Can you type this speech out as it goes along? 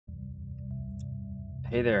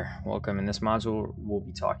Hey there, welcome. In this module, we'll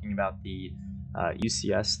be talking about the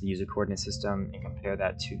UCS, the User Coordinate System, and compare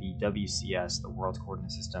that to the WCS, the World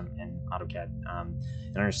Coordinate System in Autocad.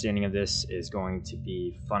 An understanding of this is going to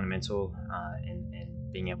be fundamental in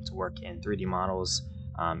being able to work in 3D models,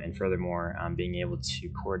 and furthermore, being able to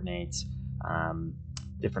coordinate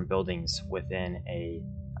different buildings within a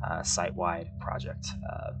site-wide project.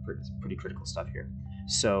 Pretty critical stuff here.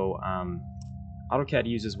 So AutoCAD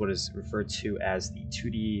uses what is referred to as the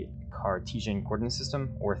 2D Cartesian coordinate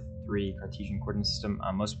system or 3 Cartesian coordinate system.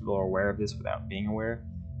 Most people are aware of this without being aware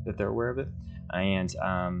that they're aware of it. And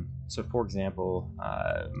so, for example,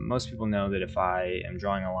 most people know that if I am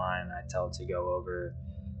drawing a line and I tell it to go over,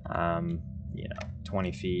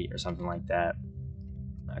 20 feet or something like that.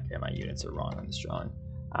 Okay, my units are wrong on this drawing.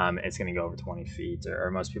 It's going to go over 20 feet.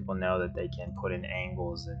 Or most people know that they can put in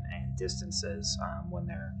angles and distances when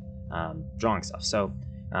they're drawing stuff. So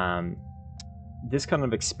this kind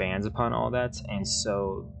of expands upon all that, and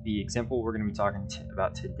so the example we're going to be talking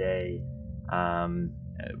about today,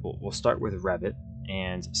 we'll start with Revit.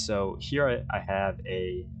 And so here I have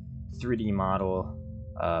a 3D model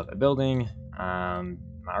of a building. My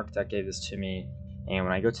architect gave this to me, and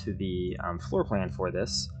when I go to the floor plan for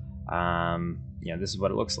this, this is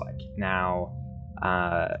what it looks like. Now,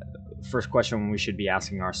 first question we should be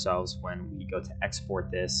asking ourselves when we go to export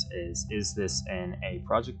this is this in a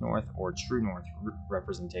Project North or True North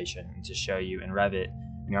representation? And to show you in Revit,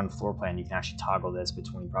 when you're on the floor plan, you can actually toggle this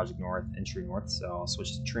between Project North and True North. So I'll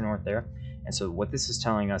switch to True North there. And so what this is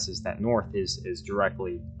telling us is that North is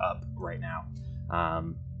directly up right now.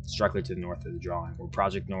 It's directly to the north of the drawing. Where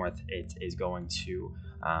Project North, it is going to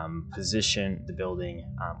position the building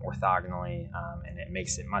orthogonally, and it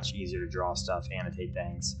makes it much easier to draw stuff, annotate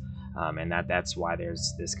things. And that's why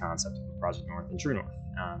there's this concept of Project North and True North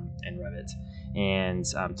in Revit. And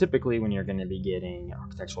typically when you're going to be getting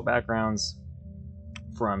architectural backgrounds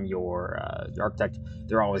from your architect,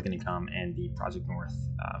 they're always going to come in the Project North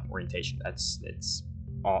orientation. It's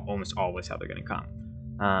almost always how they're going to come.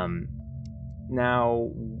 Now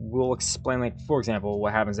we'll explain, like, for example,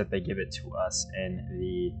 what happens if they give it to us in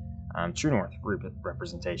the True North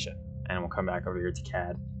representation. And we'll come back over here to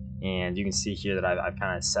CAD. And you can see here that I've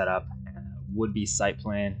kind of set up would-be site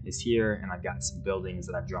plan is here, and I've got some buildings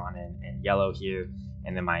that I've drawn in yellow here,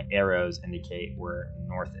 and then my arrows indicate where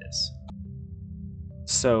north is.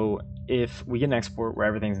 So if we get an export where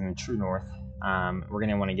everything's in the True North, we're going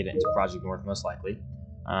to want to get it into Project North most likely.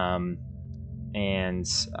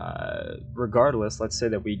 Regardless, let's say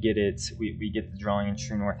that we get the drawing in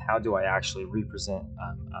True North. How do I actually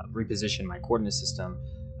reposition my coordinate system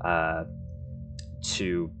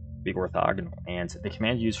to be orthogonal? And the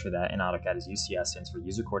command used for that in AutoCAD is UCS, stands for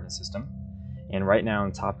User Coordinate System. And right now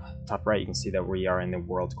in top right, you can see that we are in the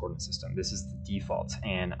World Coordinate System. This is the default.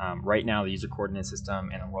 And right now the User Coordinate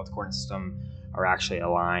System and the World Coordinate System are actually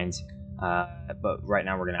aligned. But right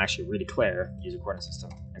now we're going to actually redeclare the User Coordinate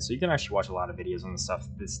System. And so you can actually watch a lot of videos on this stuff.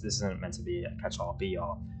 This isn't meant to be a catch-all,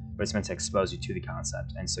 be-all, but it's meant to expose you to the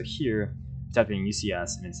concept. And so here, typing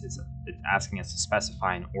UCS, and it's asking us to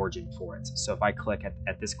specify an origin for it. So if I click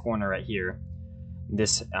at this corner right here,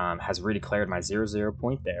 this has redeclared my 0,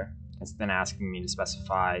 point there. It's then asking me to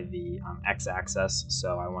specify the x-axis,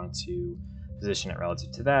 so I wanted to position it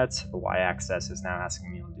relative to that. The y-axis is now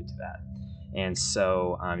asking me to do to that. And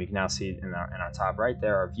so you can now see in our top right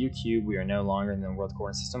there, our view cube, we are no longer in the World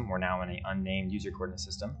Coordinate System. We're now in an unnamed User Coordinate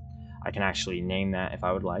System. I can actually name that if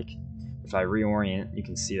I would like. If I reorient, you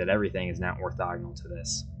can see that everything is now orthogonal to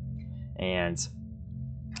this. And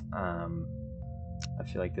I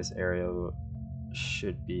feel like this arrow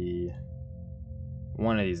should be,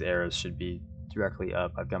 one of these arrows should be directly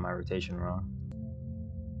up. I've got my rotation wrong.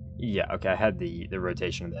 Yeah, okay, I had the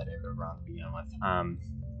rotation of that arrow wrong to begin with.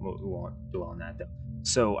 We won't dwell on that though.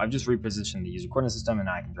 So I've just repositioned the User Coordinate System, and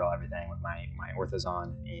I can draw everything with my orthos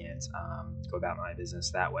on and go about my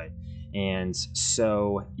business that way. And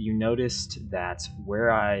so you noticed that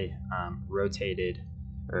where I rotated,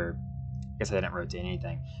 or I guess I didn't rotate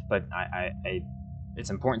anything, but it's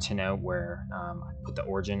important to know where I put the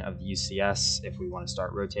origin of the UCS. If we want to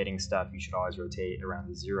start rotating stuff, you should always rotate around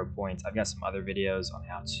the 0 point. I've got some other videos on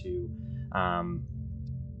how to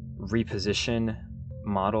reposition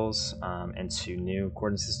models into new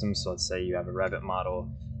coordinate systems. So let's say you have a Revit model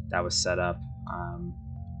that was set up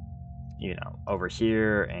over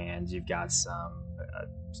here, and you've got some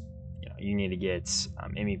you need to get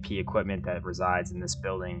MEP equipment that resides in this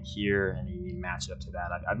building here, and you need to match it up to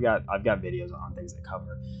that. I've got videos on things that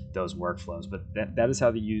cover those workflows, but that is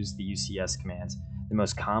how to use the UCS commands. The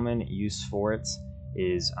most common use for it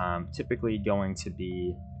is typically going to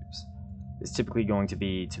be is typically going to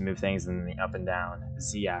be to move things in the up and down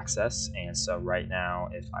z-axis. And so right now,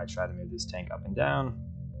 if I try to move this tank up and down,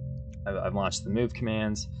 I've launched the move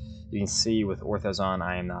commands. You can see with orthos on,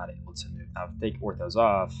 I am not able to move. Now, if I take orthos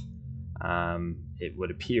off, it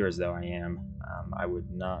would appear as though I am. I would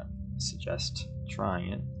not suggest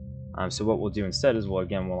trying it. So what we'll do instead is we'll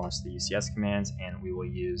launch the UCS commands, and we will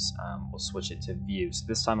use, we'll switch it to view. So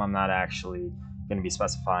this time I'm not actually going to be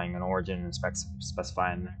specifying an origin and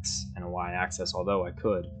specify an X and a Y axis, although I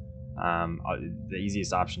could. The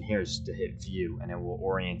easiest option here is to hit view, and it will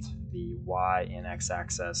orient the Y and X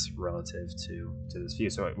axis relative to this view.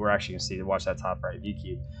 So we're actually going to see, watch that top right view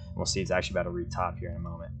cube, and we'll see it's actually about to retop here in a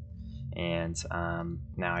moment. And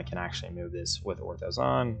now I can actually move this with orthos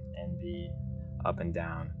on in the up and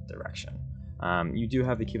down direction. You do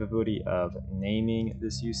have the capability of naming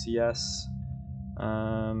this UCS.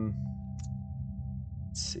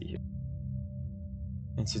 Let's see here.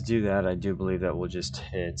 And to do that, I do believe that we'll just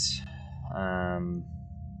hit, I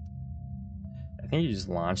think you just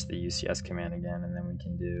launch the UCS command again, and then we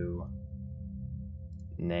can do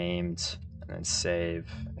named and then save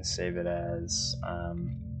it as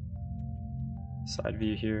side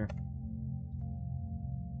view here.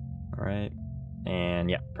 All right, and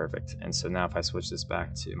yeah, perfect. And so now if I switch this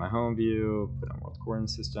back to my home view, put on world coordinate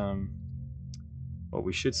system, what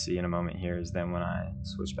we should see in a moment here is then when I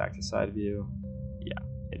switch back to side view, yeah,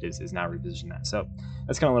 it is now repositioned that. So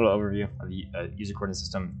that's kind of a little overview of the user coordinate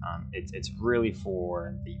system. It's really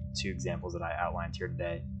for the two examples that I outlined here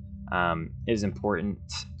today. It is important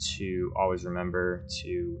to always remember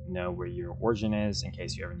to know where your origin is in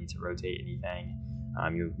case you ever need to rotate anything.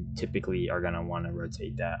 You typically are going to want to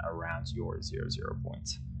rotate that around your 0, 0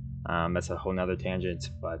 point. That's a whole nother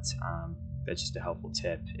tangent, but that's just a helpful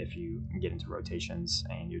tip if you get into rotations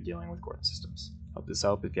and you're dealing with coordinate systems. Hope this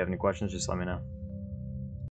helped. If you have any questions, just let me know.